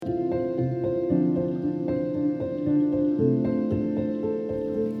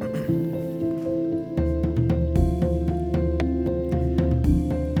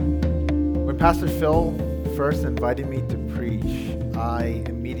Pastor Phil first invited me to preach, I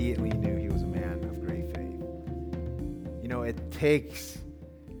immediately knew he was a man of great faith.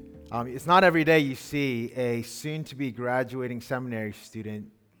 It's not every day you see a soon-to-be graduating seminary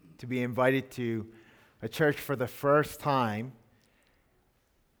student to be invited to a church for the first time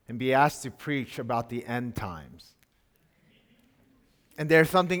and be asked to preach about the end times. And there's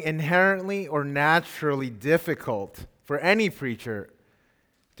something inherently or naturally difficult for any preacher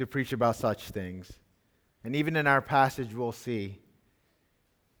to preach about such things. And even in our passage, we'll see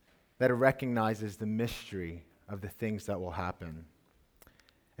that it recognizes the mystery of the things that will happen.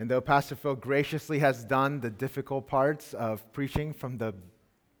 And though Pastor Phil graciously has done the difficult parts of preaching from the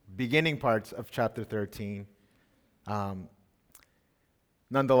beginning parts of chapter 13,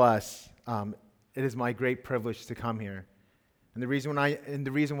 nonetheless, it is my great privilege to come here. And the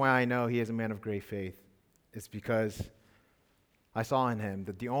reason why I know he is a man of great faith is because I saw in him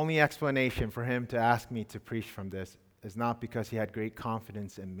that the only explanation for him to ask me to preach from this is not because he had great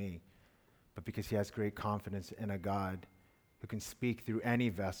confidence in me, but because he has great confidence in a God who can speak through any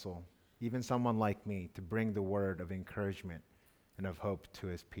vessel, even someone like me, to bring the word of encouragement and of hope to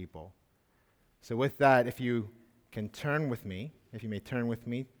his people. So with that, if you may turn with me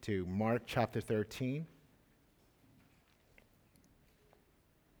to Mark chapter 13.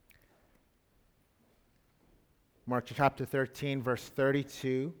 Mark chapter 13, verse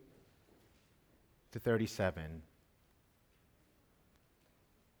 32 to 37.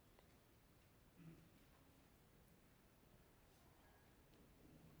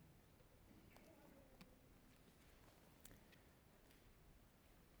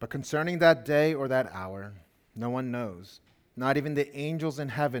 But concerning that day or that hour, no one knows, not even the angels in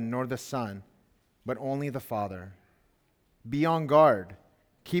heaven nor the Son, but only the Father. Be on guard,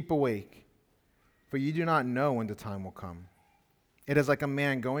 keep awake, for you do not know when the time will come. It is like a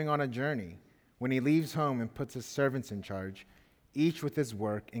man going on a journey, when he leaves home and puts his servants in charge, each with his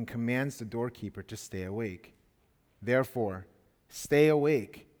work, and commands the doorkeeper to stay awake. Therefore, stay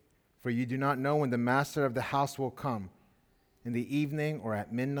awake, for you do not know when the master of the house will come, in the evening or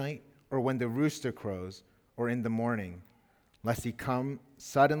at midnight, or when the rooster crows, or in the morning, lest he come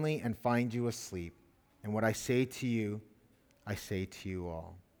suddenly and find you asleep. And what I say to you, I say to you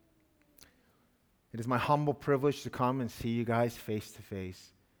all. It is my humble privilege to come and see you guys face to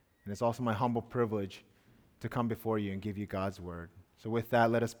face. And it's also my humble privilege to come before you and give you God's word. So with that,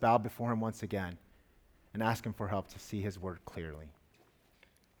 let us bow before him once again and ask him for help to see his word clearly.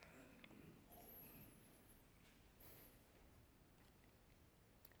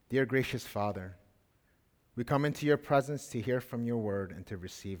 Dear gracious Father, we come into your presence to hear from your word and to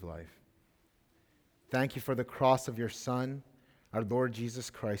receive life. Thank you for the cross of your Son, our Lord Jesus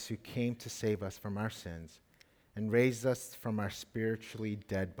Christ, who came to save us from our sins and raised us from our spiritually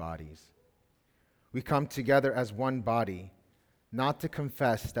dead bodies. We come together as one body, not to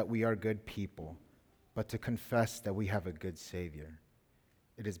confess that we are good people, but to confess that we have a good Savior.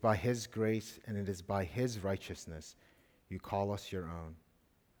 It is by his grace and it is by his righteousness you call us your own.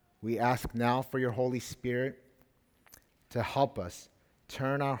 We ask now for your Holy Spirit to help us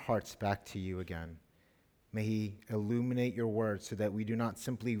turn our hearts back to you again. May he illuminate your word so that we do not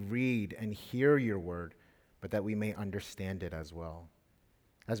simply read and hear your word, but that we may understand it as well.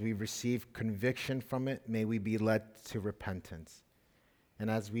 As we receive conviction from it, may we be led to repentance. And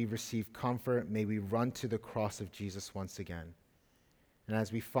as we receive comfort, may we run to the cross of Jesus once again. And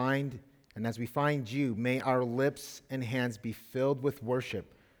as we find you, may our lips and hands be filled with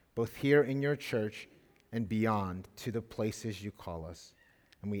worship, both here in your church and beyond to the places you call us.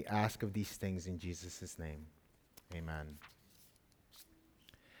 And we ask of these things in Jesus' name. Amen.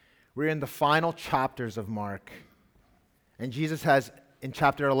 We're in the final chapters of Mark. And Jesus has, in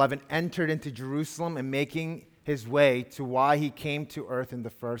chapter 11, entered into Jerusalem and making his way to why he came to earth in the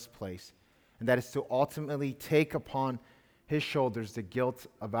first place. And that is to ultimately take upon his shoulders the guilt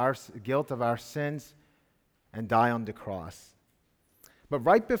of our sins and die on the cross. But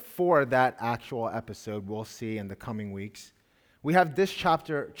right before that actual episode we'll see in the coming weeks, we have this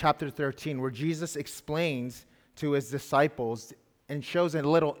chapter 13, where Jesus explains to his disciples and shows a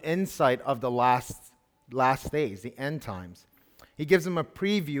little insight of the last days, the end times. He gives them a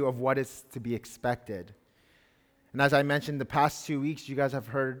preview of what is to be expected. And as I mentioned, the past 2 weeks, you guys have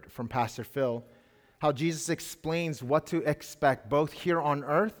heard from Pastor Phil how Jesus explains what to expect both here on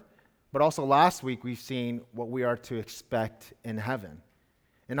earth, but also last week we've seen what we are to expect in heaven.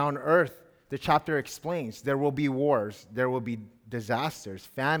 And on earth, the chapter explains there will be wars, there will be disasters,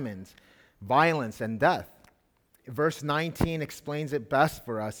 famines, violence, and death. Verse 19 explains it best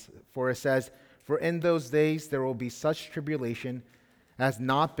for us, for it says, "For in those days there will be such tribulation It has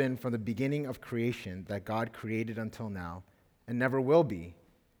not been from the beginning of creation that God created until now, and never will be.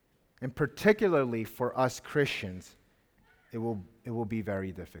 And particularly for us Christians, it will be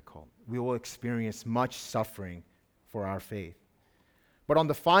very difficult. We will experience much suffering for our faith. But on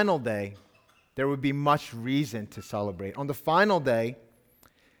the final day, there will be much reason to celebrate. On the final day,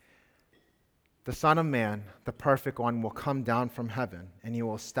 the Son of Man, the perfect one, will come down from heaven, and he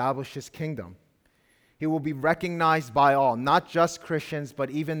will establish his kingdom. He will be recognized by all, not just Christians, but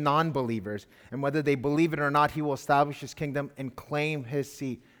even non-believers. And whether they believe it or not, he will establish his kingdom and claim his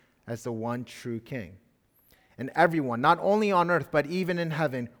seat as the one true king. And everyone, not only on earth, but even in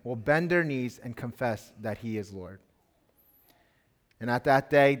heaven, will bend their knees and confess that he is Lord. And at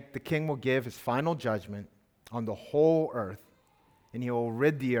that day, the king will give his final judgment on the whole earth, and he will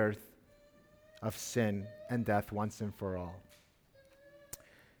rid the earth of sin and death once and for all.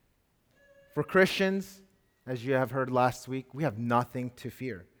 For Christians, as you have heard last week, we have nothing to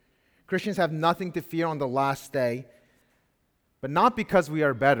fear. Christians have nothing to fear on the last day, but not because we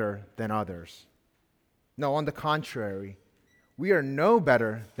are better than others. No, on the contrary, we are no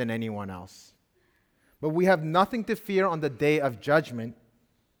better than anyone else. But we have nothing to fear on the day of judgment,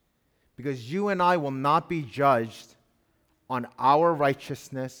 because you and I will not be judged on our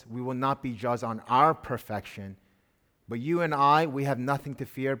righteousness. We will not be judged on our perfection. But you and I, we have nothing to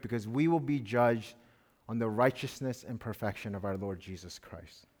fear, because we will be judged on the righteousness and perfection of our Lord Jesus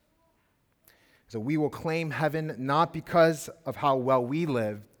Christ. So we will claim heaven not because of how well we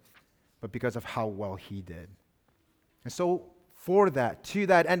lived, but because of how well he did. And so for that, to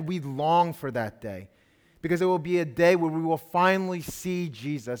that end, we long for that day, because it will be a day where we will finally see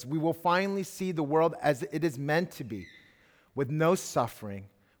Jesus. We will finally see the world as it is meant to be, with no suffering,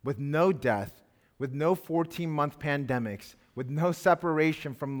 with no death, with no 14-month pandemics, with no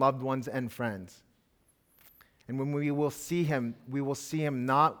separation from loved ones and friends. And when we will see him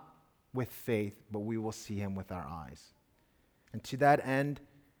not with faith, but we will see him with our eyes. And to that end,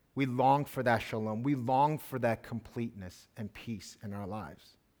 we long for that shalom. We long for that completeness and peace in our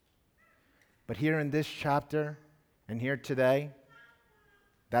lives. But here in this chapter and here today,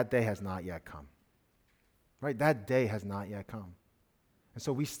 that day has not yet come. Right? That day has not yet come. And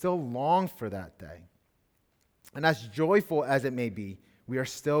so we still long for that day. And as joyful as it may be, we are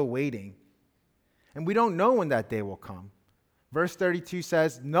still waiting. And we don't know when that day will come. Verse 32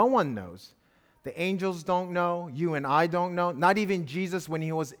 says, no one knows. The angels don't know. You and I don't know. Not even Jesus, when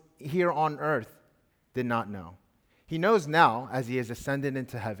he was here on earth, did not know. He knows now, as he has ascended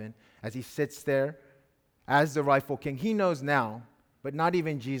into heaven, as he sits there as the rightful king. He knows now, but not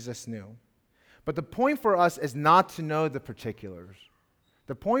even Jesus knew. But the point for us is not to know the particulars.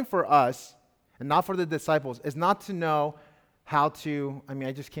 The point for us, and not for the disciples, is not to know how to,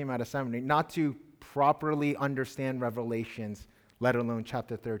 I just came out of seminary, not to properly understand Revelations, let alone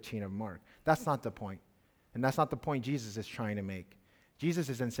chapter 13 of Mark. That's not the point. And that's not the point Jesus is trying to make. Jesus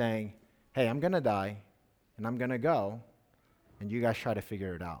isn't saying, hey, I'm going to die, and I'm going to go, and you guys try to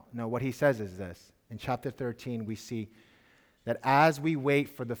figure it out. No, what he says is this. In chapter 13, we see that as we wait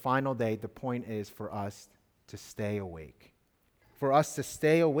for the final day, the point is for us to stay awake. For us to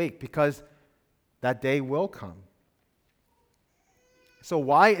stay awake, because that day will come. So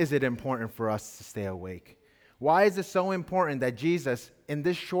why is it important for us to stay awake? Why is it so important that Jesus, in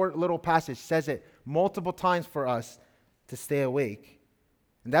this short little passage, says it multiple times for us to stay awake?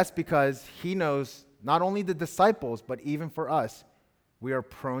 And that's because he knows not only the disciples, but even for us, we are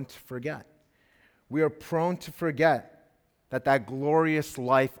prone to forget. We are prone to forget that glorious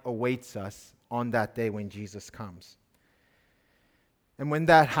life awaits us on that day when Jesus comes. And when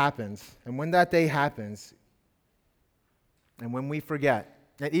that happens, and when that day happens, and when we forget,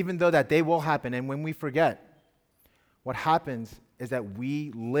 and even though that day will happen, and when we forget, what happens is that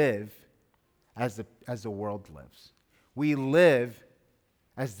we live as the world lives. We live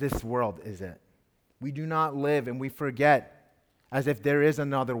as this world is it. We do not live, and we forget as if there is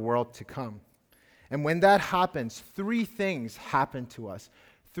another world to come. And when that happens, three things happen to us.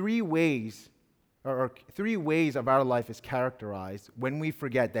 Three ways of our life is characterized when we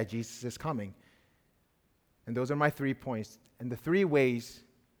forget that Jesus is coming. And those are my 3 points. And the 3 ways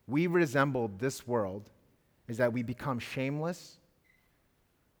we resemble this world is that we become shameless,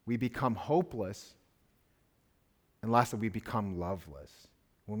 we become hopeless, and lastly, we become loveless.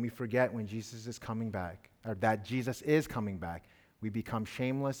 When we forget when Jesus is coming back, or that Jesus is coming back, we become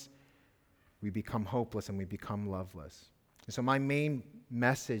shameless, we become hopeless, and we become loveless. And so my main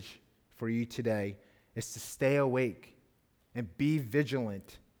message for you today is to stay awake and be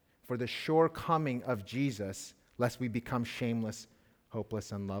vigilant for the sure coming of Jesus, lest we become shameless,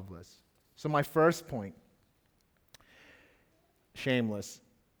 hopeless, and loveless. So my first point, shameless.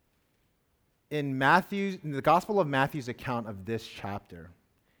 In the Gospel of Matthew's account of this chapter,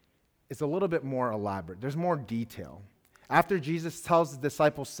 it's a little bit more elaborate. There's more detail. After Jesus tells the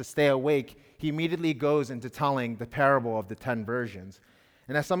disciples to stay awake, he immediately goes into telling the parable of the 10 virgins.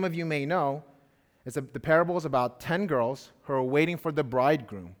 And as some of you may know, the parable is about 10 girls who are waiting for the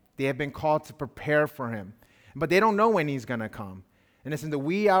bridegroom. They have been called to prepare for him, but they don't know when he's going to come. And it's in the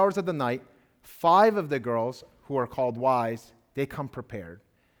wee hours of the night, 5 of the girls who are called wise, they come prepared.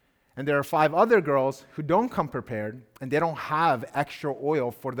 And there are 5 other girls who don't come prepared, and they don't have extra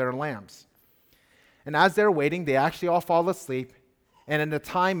oil for their lamps. And as they're waiting, they actually all fall asleep. And at the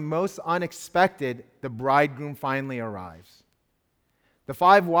time most unexpected, the bridegroom finally arrives. The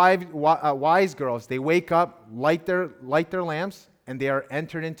 5 wise girls, they wake up, light their lamps, and they are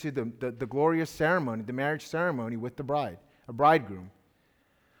entered into the glorious ceremony, the marriage ceremony with the bridegroom.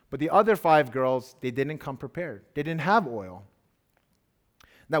 But the other 5 girls, they didn't come prepared. They didn't have oil.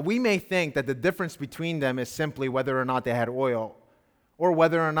 Now, we may think that the difference between them is simply whether or not they had oil or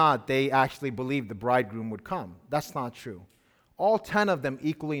whether or not they actually believed the bridegroom would come. That's not true. All 10 of them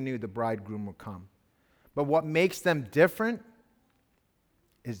equally knew the bridegroom would come. But what makes them different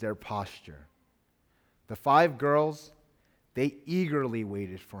is their posture. The 5 girls, they eagerly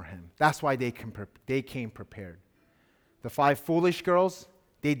waited for him. That's why they came prepared. The 5 foolish girls,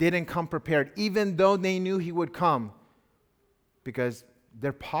 they didn't come prepared, even though they knew he would come, because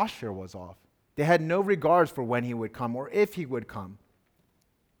their posture was off. They had no regards for when he would come or if he would come.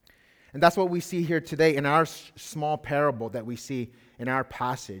 And that's what we see here today in our small parable that we see in our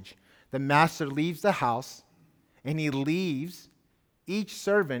passage. The master leaves the house, and he leaves each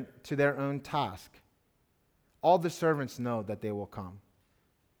servant to their own task. All the servants know that they will come.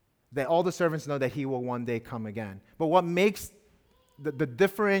 All the servants know that he will one day come again. But what makes the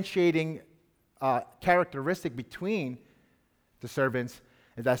differentiating characteristic between the servants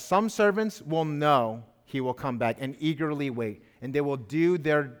is that some servants will know he will come back and eagerly wait, and they will do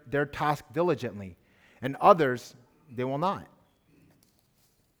their task diligently, and others, they will not.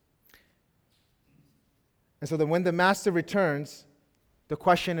 And so then when the master returns, the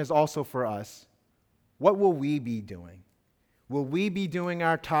question is also for us, what will we be doing? Will we be doing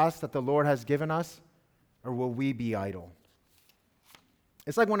our task that the Lord has given us, or will we be idle?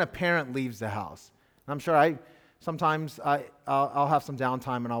 It's like when a parent leaves the house. I'm sure sometimes I'll have some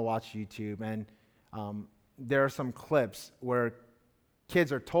downtime and I'll watch YouTube, and there are some clips where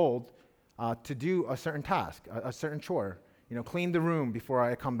kids are told to do a certain task, a certain chore. Clean the room before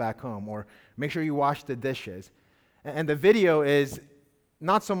I come back home, or make sure you wash the dishes. And the video is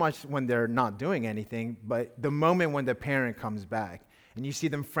not so much when they're not doing anything, but the moment when the parent comes back, and you see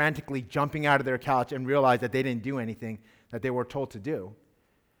them frantically jumping out of their couch and realize that they didn't do anything that they were told to do.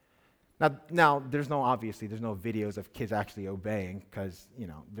 Now there's no videos of kids actually obeying, because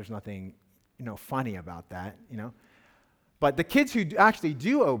there's nothing funny about that. But the kids who actually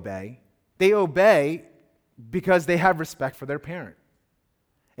do obey, they obey because they have respect for their parent.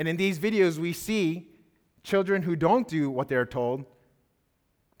 And in these videos, we see children who don't do what they're told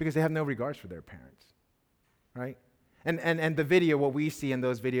because they have no regards for their parents, right? And the video, what we see in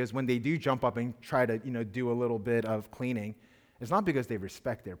those videos, when they do jump up and try to do a little bit of cleaning, it's not because they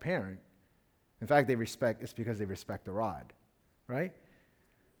respect their parent. In fact, it's because they respect the rod, right?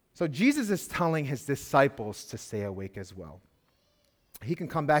 So Jesus is telling his disciples to stay awake as well. He can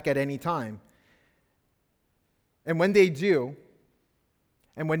come back at any time. And when they do,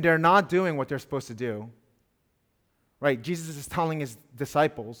 and when they're not doing what they're supposed to do, right, Jesus is telling his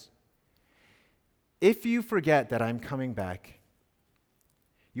disciples, if you forget that I'm coming back,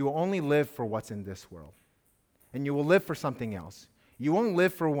 you will only live for what's in this world. And you will live for something else. You won't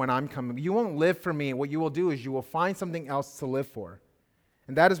live for when I'm coming. You won't live for me. What you will do is you will find something else to live for.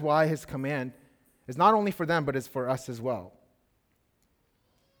 And that is why his command is not only for them, but it's for us as well.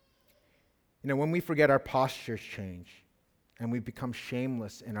 When we forget, our postures change, and we become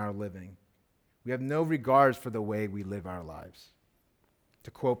shameless in our living. We have no regards for the way we live our lives.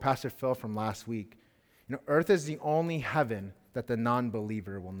 To quote Pastor Phil from last week, earth is the only heaven that the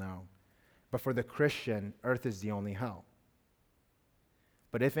non-believer will know. But for the Christian, earth is the only hell.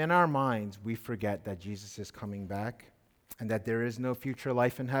 But if in our minds we forget that Jesus is coming back and that there is no future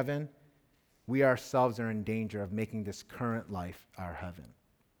life in heaven, we ourselves are in danger of making this current life our heaven.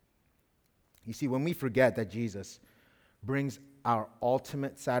 You see, when we forget that Jesus brings our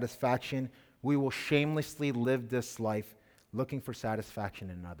ultimate satisfaction, we will shamelessly live this life looking for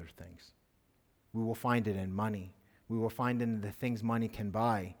satisfaction in other things. We will find it in money. We will find it in the things money can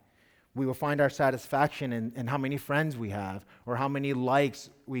buy. We will find our satisfaction in how many friends we have or how many likes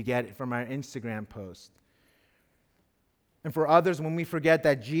we get from our Instagram post. And for others, when we forget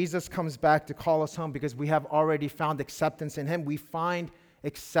that Jesus comes back to call us home because we have already found acceptance in him, we find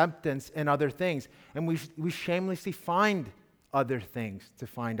acceptance in other things. And we shamelessly find other things to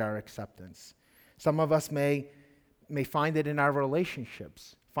find our acceptance. Some of us may find it in our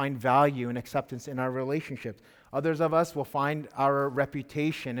relationships, find value and acceptance in our relationships. Others of us will find our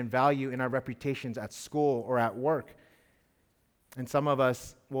reputation and value in our reputations at school or at work. And some of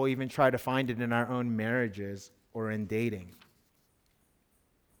us will even try to find it in our own marriages or in dating.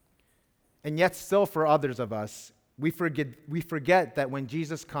 And yet still for others of us, we forget that when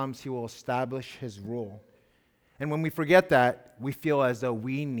Jesus comes, he will establish his rule. And when we forget that, we feel as though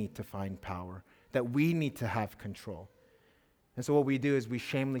we need to find power, that we need to have control. And so what we do is we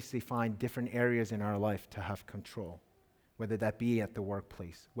shamelessly find different areas in our life to have control, whether that be at the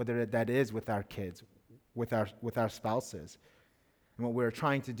workplace, whether that is with our kids, with our spouses. And what we're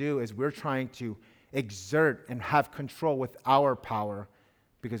trying to do is we're trying to exert and have control with our power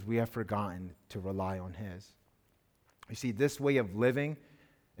because we have forgotten to rely on his. You see, this way of living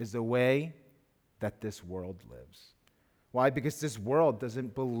is the way that this world lives. Why? Because this world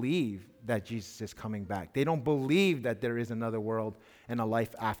doesn't believe that Jesus is coming back. They don't believe that there is another world and a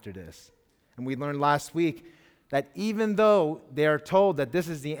life after this. And we learned last week that even though they are told that this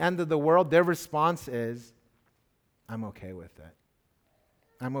is the end of the world, their response is, I'm okay with it.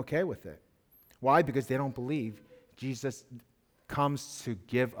 I'm okay with it. Why? Because they don't believe Jesus comes to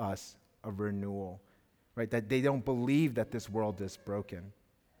give us a renewal, right? That they don't believe that this world is broken.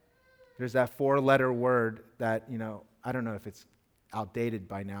 There's that 4-letter word that, I don't know if it's outdated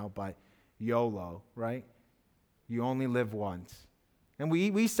by now, but YOLO, right? You only live once. And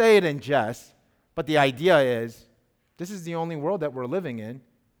we say it in jest, but the idea is this is the only world that we're living in,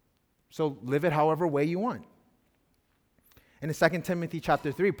 so live it however way you want. And in 2 Timothy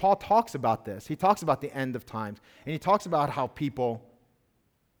chapter 3, Paul talks about this. He talks about the end of times, and he talks about how people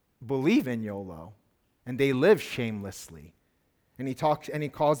believe in YOLO, and they live shamelessly. And he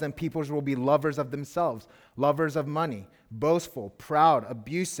calls them people who will be lovers of themselves, lovers of money, boastful, proud,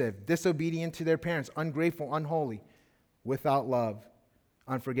 abusive, disobedient to their parents, ungrateful, unholy, without love,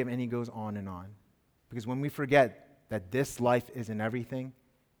 unforgiving, and he goes on and on. Because when we forget that this life isn't everything,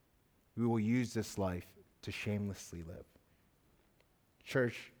 we will use this life to shamelessly live.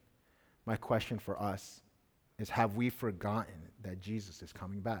 Church, my question for us is, have we forgotten that Jesus is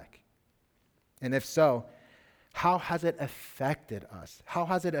coming back? And if so, how has it affected us? How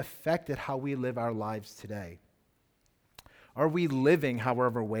has it affected how we live our lives today? Are we living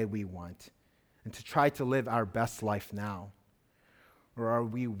however way we want and to try to live our best life now? Or are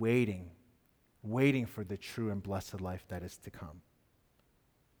we waiting for the true and blessed life that is to come?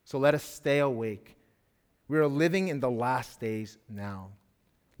 So let us stay awake. We are living in the last days now.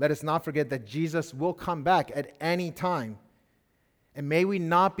 Let us not forget that Jesus will come back at any time. And may we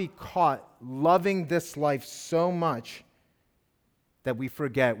not be caught loving this life so much that we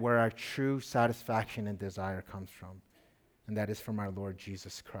forget where our true satisfaction and desire comes from, and that is from our Lord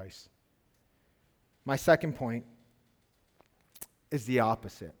Jesus Christ. My second point is the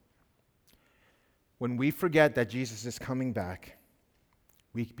opposite. When we forget that Jesus is coming back,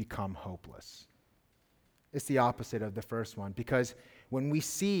 we become hopeless. It's the opposite of the first one, because when we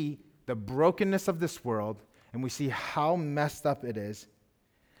see the brokenness of this world and we see how messed up it is,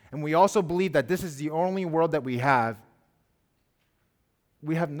 and we also believe that this is the only world that we have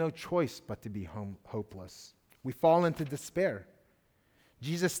no choice but to be hopeless. We fall into despair.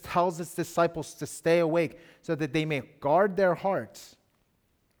 Jesus tells his disciples to stay awake so that they may guard their hearts.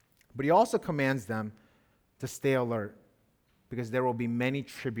 But he also commands them to stay alert because there will be many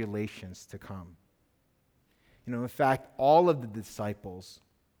tribulations to come. In fact, all of the disciples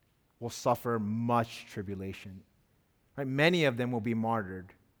will suffer much tribulation. Right? Many of them will be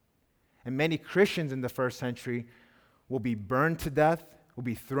martyred. And many Christians in the first century will be burned to death, will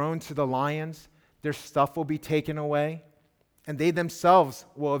be thrown to the lions, their stuff will be taken away, and they themselves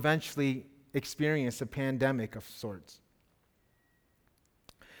will eventually experience a pandemic of sorts.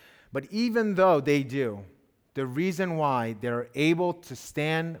 But even though they do, the reason why they're able to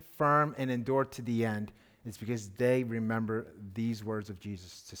stand firm and endure to the end is because they remember these words of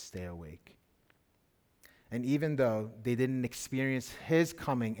Jesus to stay awake. And even though they didn't experience his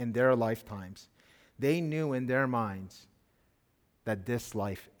coming in their lifetimes, they knew in their minds that this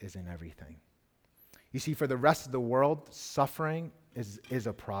life isn't everything. You see, for the rest of the world, suffering is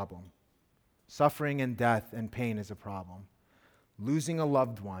a problem. Suffering and death and pain is a problem. Losing a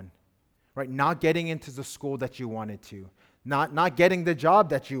loved one, right? Not getting into the school that you wanted to, not getting the job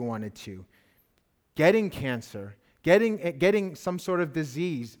that you wanted to, getting cancer, getting some sort of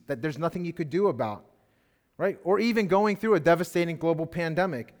disease that there's nothing you could do about, right? Or even going through a devastating global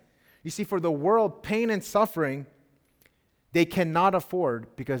pandemic. You see, for the world, pain and suffering, they cannot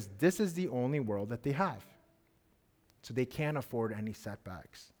afford because this is the only world that they have. So they can't afford any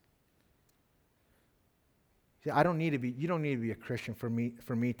setbacks. See, you don't need to be a Christian for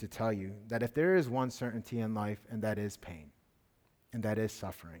me to tell you that if there is one certainty in life, and that is pain, and that is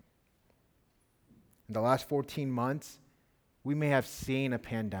suffering. In the last 14 months, we may have seen a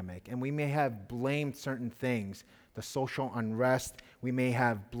pandemic, and we may have blamed certain things, the social unrest. We may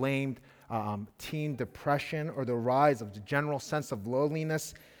have blamed teen depression or the rise of the general sense of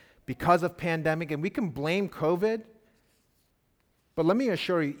loneliness because of pandemic, and we can blame COVID. But let me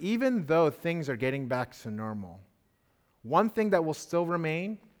assure you, even though things are getting back to normal, one thing that will still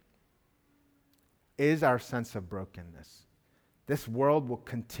remain is our sense of brokenness. This world will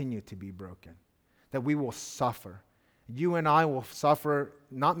continue to be broken, that we will suffer. You and I will suffer,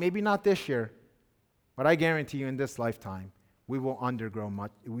 maybe not this year, but I guarantee you in this lifetime, we will undergo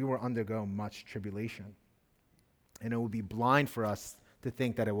much tribulation. And it will be blind for us to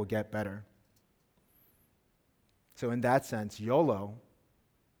think that it will get better. So in that sense, YOLO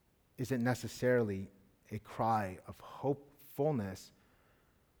isn't necessarily a cry of hopefulness,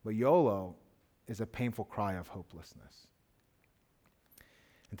 but YOLO is a painful cry of hopelessness.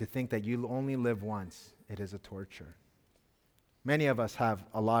 And to think that you only live once, it is a torture. Many of us have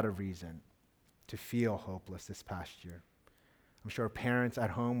a lot of reason to feel hopeless this past year. I'm sure parents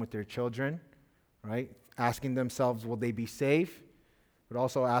at home with their children, right, asking themselves, will they be safe? But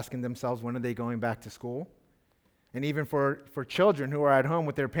also asking themselves, when are they going back to school? And even for children who are at home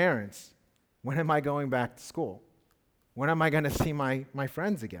with their parents, when am I going back to school? When am I going to see my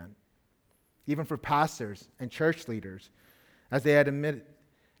friends again? Even for pastors and church leaders, as they had admitted,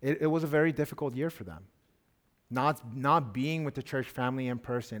 it was a very difficult year for them. Not being with the church family in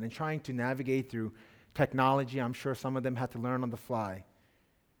person and trying to navigate through technology. I'm sure some of them had to learn on the fly,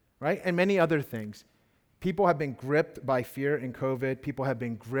 right? And many other things. People have been gripped by fear in COVID. People have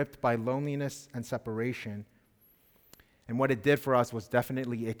been gripped by loneliness and separation. And what it did for us was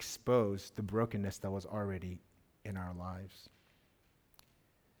definitely expose the brokenness that was already in our lives.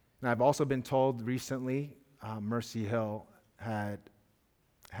 And I've also been told recently, Mercy Hill had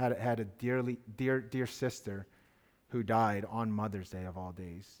a dear sister who died on Mother's Day of all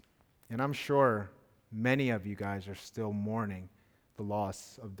days. And I'm sure many of you guys are still mourning the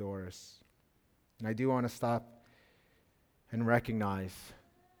loss of Doris. And I do want to stop and recognize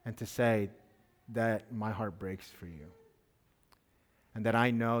and to say that my heart breaks for you. And that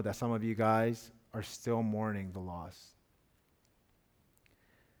I know that some of you guys are still mourning the loss.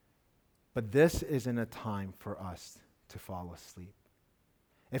 But this isn't a time for us to fall asleep.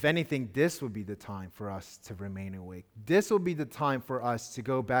 If anything, this would be the time for us to remain awake. This will be the time for us to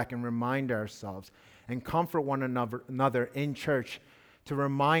go back and remind ourselves and comfort one another in church, to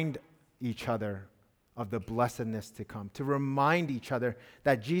remind each other of the blessedness to come, to remind each other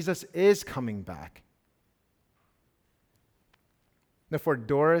that Jesus is coming back. Now for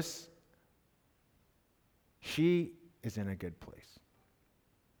Doris, she is in a good place.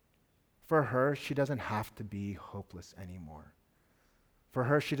 For her, she doesn't have to be hopeless anymore. For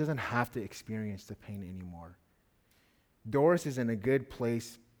her, she doesn't have to experience the pain anymore. Doris is in a good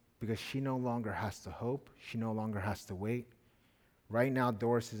place because she no longer has to hope. She no longer has to wait. Right now,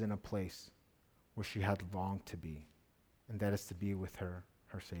 Doris is in a place where she had longed to be, and that is to be with her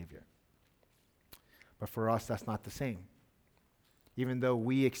Savior. But for us, that's not the same. Even though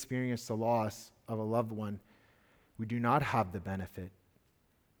we experience the loss of a loved one, we do not have the benefit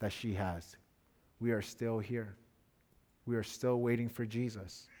that she has. We are still here. We are still waiting for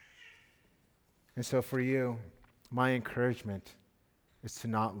Jesus. And so for you, my encouragement is to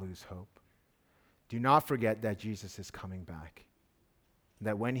not lose hope. Do not forget that Jesus is coming back.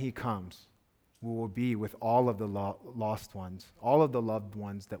 That when he comes, we will be with all of the lost ones, all of the loved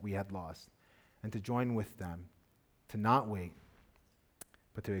ones that we had lost, and to join with them, to not wait,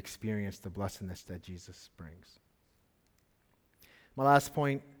 but to experience the blessedness that Jesus brings. My last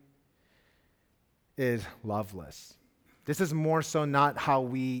point is loveless. This is more so not how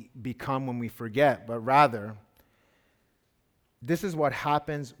we become when we forget, but rather, this is what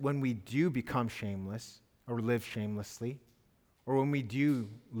happens when we do become shameless or live shamelessly, or when we do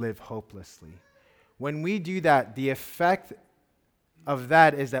live hopelessly. When we do that, the effect of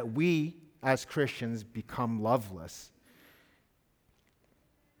that is that we, as Christians, become loveless.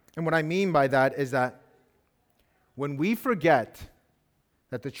 And what I mean by that is that when we forget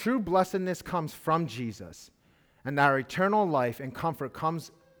that the true blessedness comes from Jesus, and our eternal life and comfort comes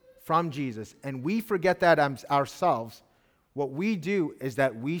from Jesus, and we forget that ourselves, what we do is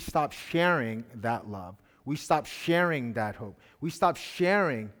that we stop sharing that love. We stop sharing that hope. We stop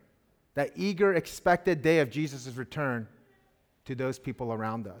sharing that eager, expected day of Jesus' return to those people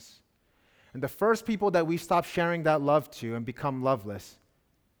around us. And the first people that we stop sharing that love to and become loveless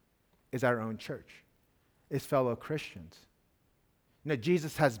is our own church, is fellow Christians.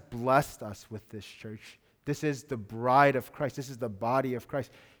 Jesus has blessed us with this church. This is the bride of Christ. This is the body of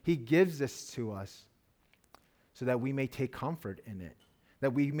Christ. He gives this to us so that we may take comfort in it,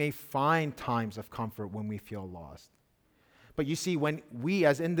 that we may find times of comfort when we feel lost. But you see, when we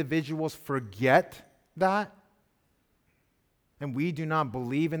as individuals forget that, and we do not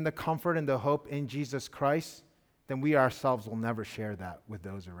believe in the comfort and the hope in Jesus Christ, then we ourselves will never share that with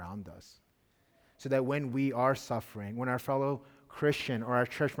those around us. So that when we are suffering, when our fellow Christian or our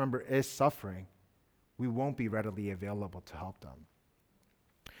church member is suffering, we won't be readily available to help them.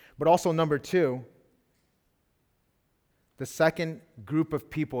 But also, number two, the second group of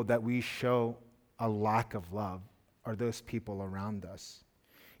people that we show a lack of love are those people around us.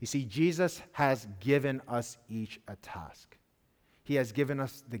 You see, Jesus has given us each a task. He has given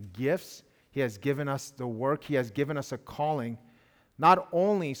us the gifts. He has given us the work. He has given us a calling, not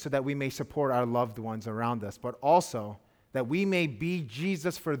only so that we may support our loved ones around us, but also that we may be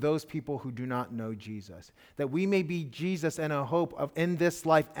Jesus for those people who do not know Jesus. That we may be Jesus and a hope of in this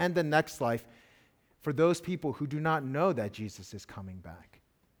life and the next life for those people who do not know that Jesus is coming back.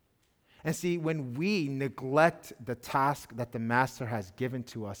 And see, when we neglect the task that the Master has given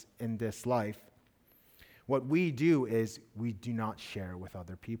to us in this life, what we do is we do not share with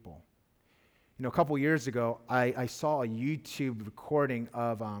other people. A couple years ago, I saw a YouTube recording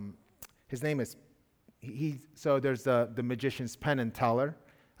of, his name is, so there's the magicians Penn and Teller.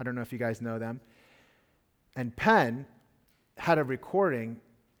 I don't know if you guys know them. And Penn had a recording,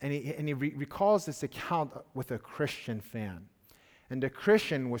 and he recalls this account with a Christian fan. And the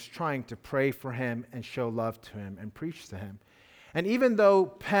Christian was trying to pray for him and show love to him and preach to him. And even though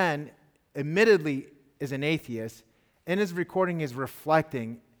Penn admittedly is an atheist, in his recording is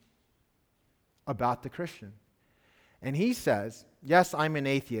reflecting about the Christian. And he says, yes, I'm an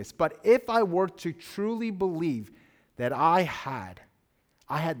atheist, but if I were to truly believe that I had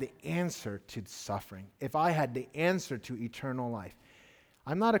the answer to suffering, if I had the answer to eternal life,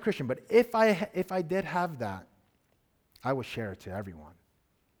 I'm not a Christian, but if I did have that, I would share it to everyone.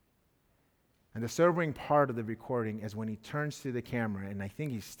 And the sobering part of the recording is when he turns to the camera, and I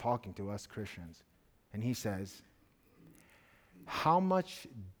think he's talking to us Christians, and he says, how much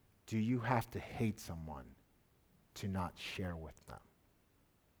do you have to hate someone to not share with them?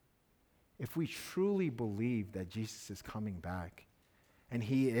 If we truly believe that Jesus is coming back, and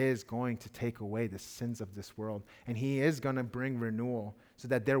he is going to take away the sins of this world, and he is going to bring renewal so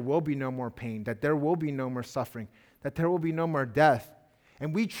that there will be no more pain, that there will be no more suffering, that there will be no more death,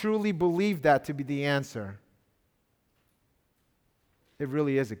 and we truly believe that to be the answer, it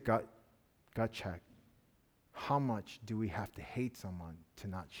really is a gut check. How much do we have to hate someone to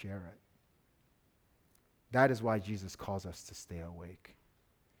not share it? That is why Jesus calls us to stay awake.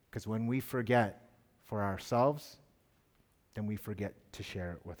 Because when we forget for ourselves, then we forget to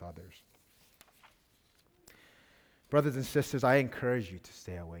share it with others. Brothers and sisters, I encourage you to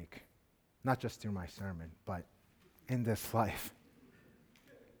stay awake, not just through my sermon, but in this life.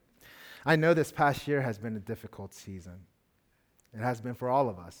 I know this past year has been a difficult season. It has been for all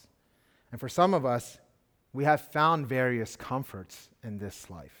of us. And for some of us, we have found various comforts in this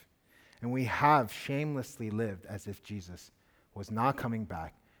life. And we have shamelessly lived as if Jesus was not coming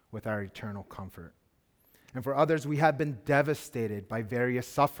back with our eternal comfort. And for others, we have been devastated by various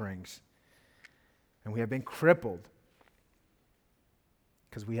sufferings. And we have been crippled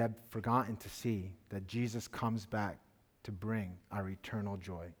because we have forgotten to see that Jesus comes back to bring our eternal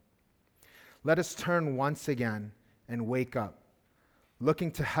joy. Let us turn once again and wake up,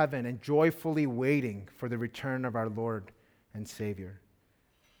 looking to heaven and joyfully waiting for the return of our Lord and Savior.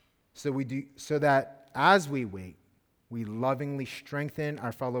 So that as we wait, we lovingly strengthen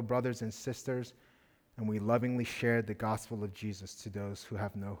our fellow brothers and sisters, and we lovingly share the gospel of Jesus to those who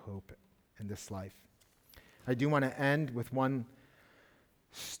have no hope in this life. I do want to end with one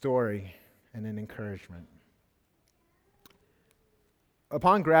story and an encouragement.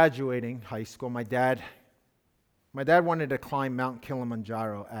 Upon graduating high school, my dad wanted to climb Mount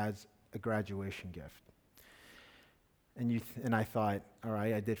Kilimanjaro as a graduation gift. And I thought, all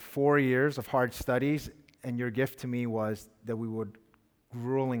right, I did 4 years of hard studies, and your gift to me was that we would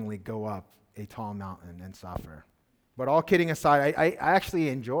gruelingly go up a tall mountain and suffer. But all kidding aside, I actually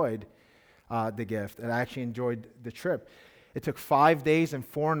enjoyed the gift, and I actually enjoyed the trip. It took 5 days and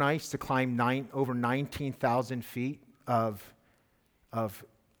 4 nights to climb over 19,000 feet of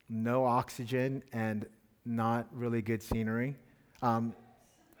no oxygen and not really good scenery.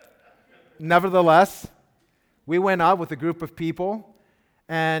 Nevertheless, we went up with a group of people,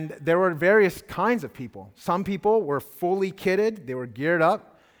 and there were various kinds of people. Some people were fully kitted, they were geared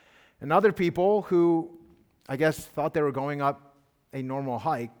up, and other people who, I guess, thought they were going up a normal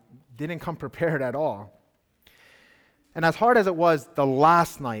hike didn't come prepared at all. And as hard as it was, the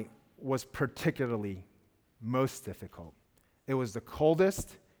last night was particularly most difficult. It was the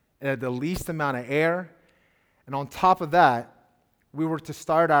coldest, it had the least amount of air, and on top of that, we were to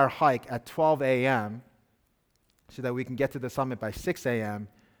start our hike at 12 a.m. so that we can get to the summit by 6 a.m.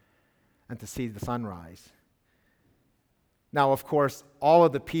 and to see the sunrise. Now, of course, all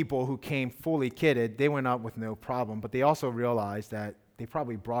of the people who came fully kitted, they went up with no problem, but they also realized that they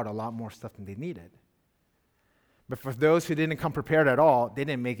probably brought a lot more stuff than they needed. But for those who didn't come prepared at all, they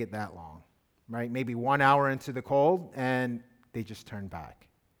didn't make it that long, right? Maybe 1 hour into the cold, and they just turned back.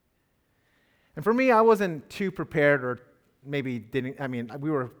 And for me, I wasn't too prepared, or maybe didn't,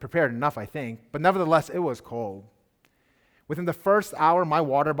 we were prepared enough, I think, but nevertheless, it was cold. Within the first hour, my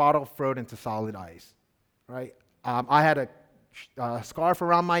water bottle froze into solid ice, right? I had a scarf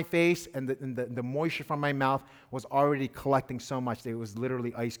around my face, and the moisture from my mouth was already collecting so much that it was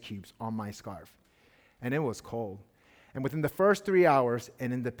literally ice cubes on my scarf. And it was cold. And within the first 3 hours,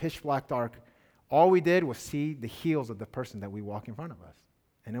 and in the pitch black dark, all we did was see the heels of the person that we walked in front of us.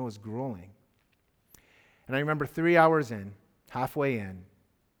 And it was grueling. And I remember 3 hours in, halfway in,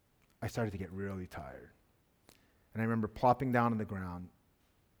 I started to get really tired. And I remember plopping down on the ground,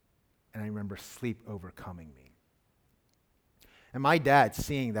 and I remember sleep overcoming me. And my dad,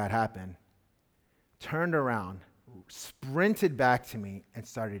 seeing that happen, turned around, sprinted back to me, and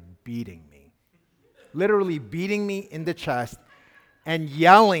started beating me. Literally beating me in the chest and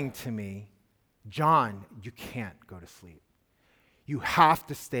yelling to me, "John, you can't go to sleep. You have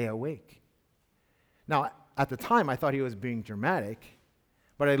to stay awake." Now, at the time, I thought he was being dramatic,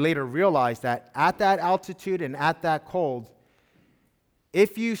 but I later realized that at that altitude and at that cold,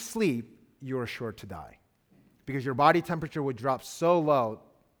 if you sleep, you are sure to die, because your body temperature would drop so low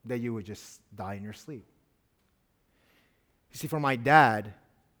that you would just die in your sleep. You see, for my dad,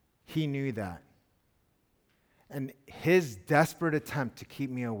 he knew that. And his desperate attempt to keep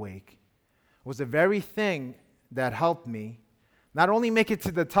me awake was the very thing that helped me not only make it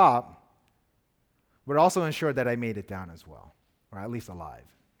to the top, but also ensure that I made it down as well, or at least alive.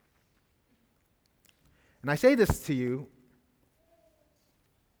 And I say this to you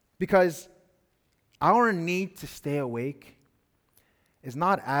because our need to stay awake is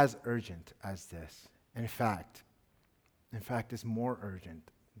not as urgent as this. In fact, it's more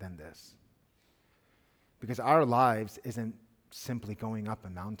urgent than this. Because our lives isn't simply going up a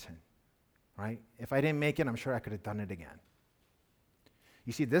mountain, right? If I didn't make it, I'm sure I could have done it again.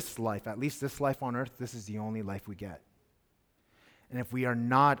 You see, this life, at least this life on earth, this is the only life we get. And if we are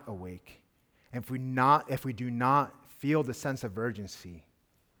not awake, and if we do not feel the sense of urgency,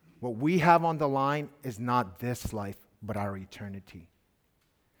 what we have on the line is not this life, but our eternity.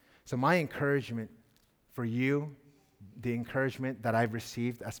 So my encouragement for you, the encouragement that I've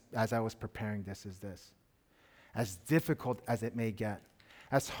received as I was preparing this is this. As difficult as it may get,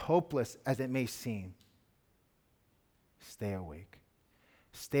 as hopeless as it may seem, stay awake.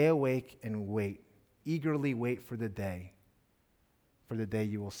 Stay awake and wait. Eagerly wait for the day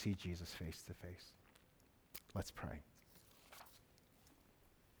you will see Jesus face to face. Let's pray.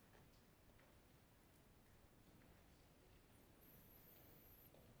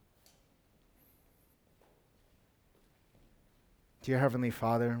 Dear Heavenly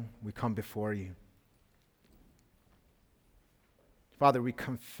Father, we come before you. Father, we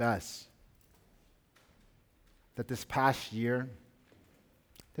confess that this past year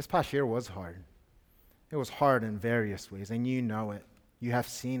was hard. It was hard in various ways, and you know it. You have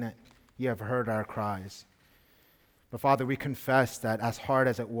seen it. You have heard our cries. But Father, we confess that as hard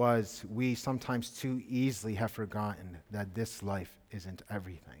as it was, we sometimes too easily have forgotten that this life isn't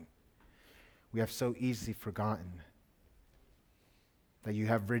everything. We have so easily forgotten that you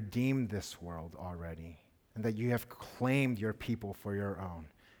have redeemed this world already, and that you have claimed your people for your own,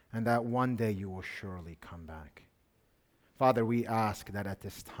 and that one day you will surely come back. Father, we ask that at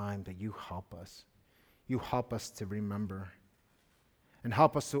this time that you help us. You help us to remember, and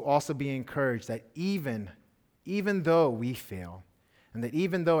help us to also be encouraged that even though we fail, and that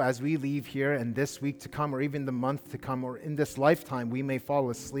even though as we leave here and this week to come, or even the month to come, or in this lifetime we may fall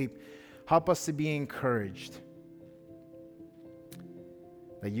asleep, help us to be encouraged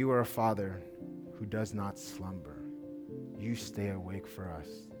that you are a Father who does not slumber. You stay awake for us.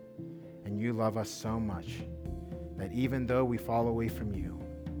 And you love us so much that even though we fall away from you,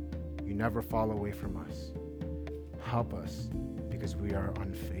 you never fall away from us. Help us because we are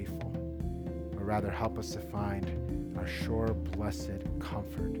unfaithful, or rather help us to find our sure, blessed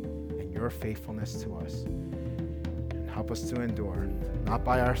comfort in your faithfulness to us. And help us to endure, not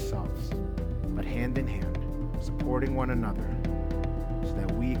by ourselves, but hand in hand, supporting one another, so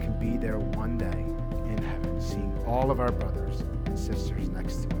that we can be there one day in heaven, seeing all of our brothers and sisters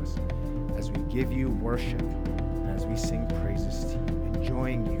next to us, as we give you worship and as we sing praises to you,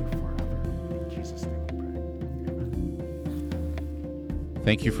 enjoying you forever. In Jesus' name we pray. Amen.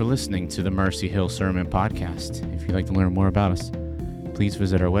 Thank you for listening to the Mercy Hill Sermon Podcast. If you'd like to learn more about us, please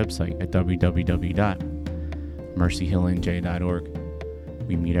visit our website at www.mercyhillnj.org.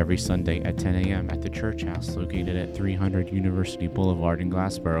 We meet every Sunday at 10 a.m. at the church house located at 300 University Boulevard in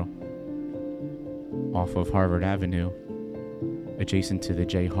Glassboro, off of Harvard Avenue, adjacent to the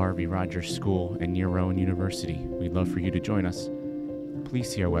J. Harvey Rogers School and near Rowan University. We'd love for you to join us. Please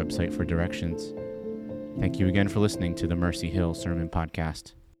see our website for directions. Thank you again for listening to the Mercy Hill Sermon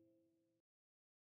Podcast.